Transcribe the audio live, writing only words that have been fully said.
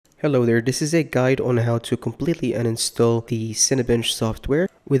Hello there, this is a guide on how to completely uninstall the Cinebench software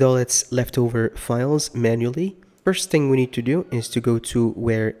with all its leftover files manually. First thing we need to do is to go to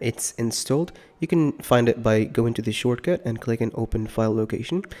where it's installed. You can find it by going to the shortcut and click on Open File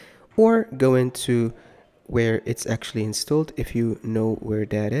Location, or go into where it's actually installed if you know where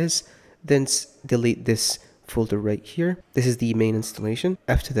that is. Then delete this folder right here. This is the main installation.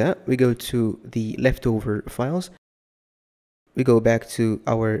 After that, we go to the leftover files. We go back to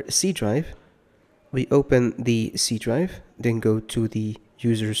our C drive, we open the C drive, then go to the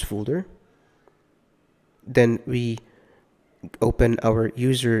users folder. Then we open our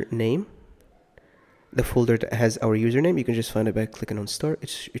username, the folder that has our username. You can just find it by clicking on start. It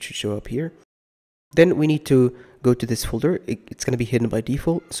should show up here. Then we need to go to this folder. It's going to be hidden by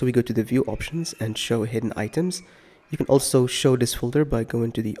default. So we go to the view options and show hidden items. You can also show this folder by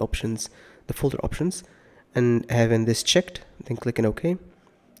going to the options, the folder options, and having this checked, then clicking OK,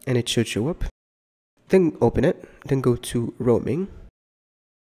 and it should show up. Then open it, then go to roaming,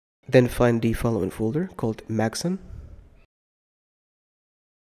 then find the following folder called Maxon.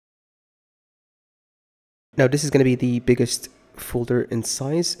 Now this is going to be the biggest folder in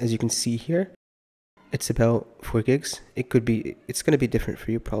size, as you can see here. It's about 4 gigs. It's going to be different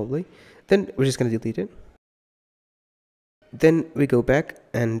for you probably. Then we're just going to delete it. Then we go back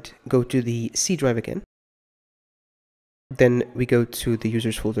and go to the C drive again. Then we go to the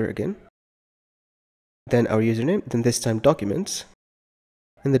users folder again, then our username, then this time documents.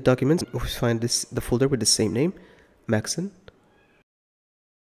 In the documents, we find the folder with the same name, Maxon.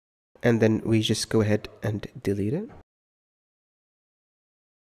 And then we just go ahead and delete it.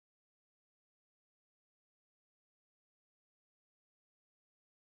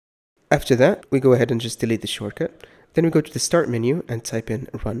 After that, we go ahead and just delete the shortcut. Then we go to the start menu and type in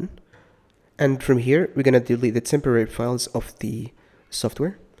run. And from here, we're going to delete the temporary files of the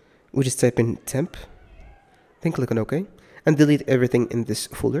software. We just type in temp, then click on OK, and delete everything in this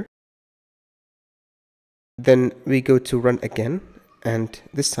folder. Then we go to run again, and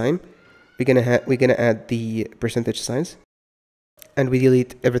this time we're gonna add the percentage signs, and we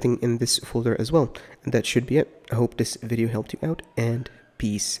delete everything in this folder as well. And that should be it. I hope this video helped you out, and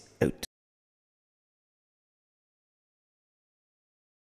peace.